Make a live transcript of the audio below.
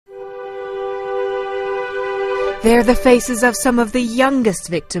They're the faces of some of the youngest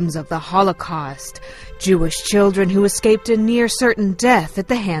victims of the Holocaust, Jewish children who escaped a near-certain death at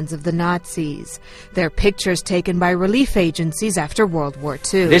the hands of the Nazis. They're pictures taken by relief agencies after World War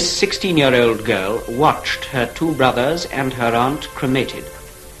II. This 16-year-old girl watched her two brothers and her aunt cremated.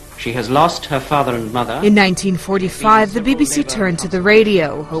 She has lost her father and mother. In 1945, the BBC turned to the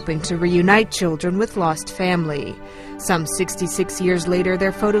radio, hoping to reunite children with lost family. Some 66 years later,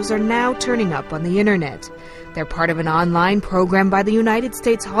 their photos are now turning up on the internet. They're part of an online program by the United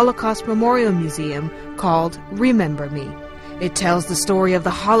States Holocaust Memorial Museum called Remember Me. It tells the story of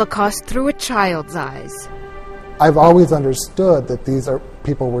the Holocaust through a child's eyes. I've always understood that these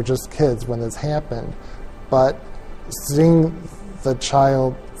people were just kids when this happened, but seeing the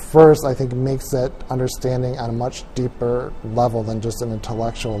child first, I think, makes that understanding on a much deeper level than just an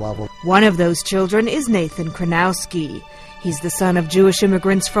intellectual level. One of those children is Nathan Kranowski. He's the son of Jewish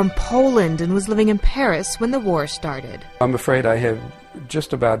immigrants from Poland and was living in Paris when the war started. I'm afraid I have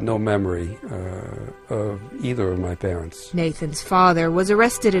just about no memory of either of my parents. Nathan's father was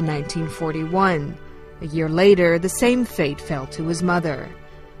arrested in 1941. A year later, the same fate fell to his mother.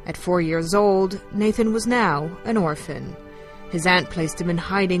 At 4 years old, Nathan was now an orphan. His aunt placed him in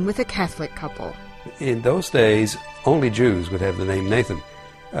hiding with a Catholic couple. In those days, only Jews would have the name Nathan.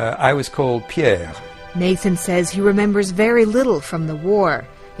 I was called Pierre. Nathan says he remembers very little from the war,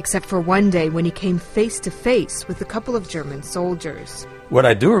 except for one day when he came face to face with a couple of German soldiers. What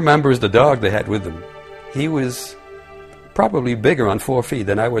I do remember is the dog they had with them. He was probably bigger on 4 feet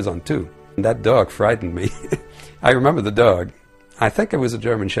than I was on 2. And that dog frightened me. I remember the dog. I think it was a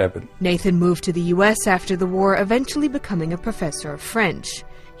German Shepherd. Nathan moved to the U.S. after the war, eventually becoming a professor of French.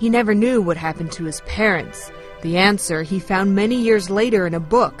 He never knew what happened to his parents. The answer he found many years later in a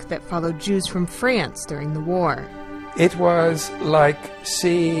book that followed Jews from France during the war. It was like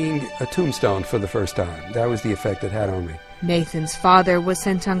seeing a tombstone for the first time. That was the effect it had on me. Nathan's father was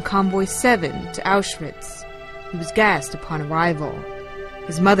sent on Convoy 7 to Auschwitz. He was gassed upon arrival.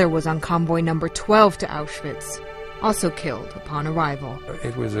 His mother was on Convoy number 12 to Auschwitz, also killed upon arrival.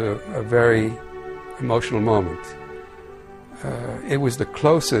 It was a very emotional moment. It was the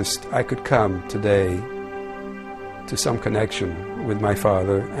closest I could come today to some connection with my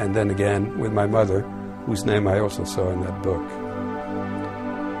father, and then again with my mother, whose name I also saw in that book.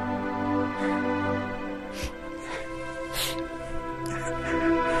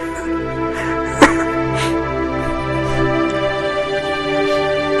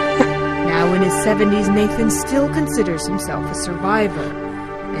 Now in his 70s, Nathan still considers himself a survivor.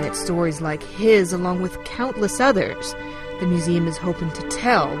 And it's stories like his, along with countless others, the museum is hoping to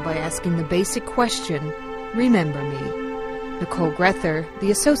tell by asking the basic question, Remember Me. Nicole Grether, The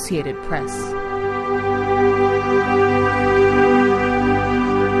Associated Press.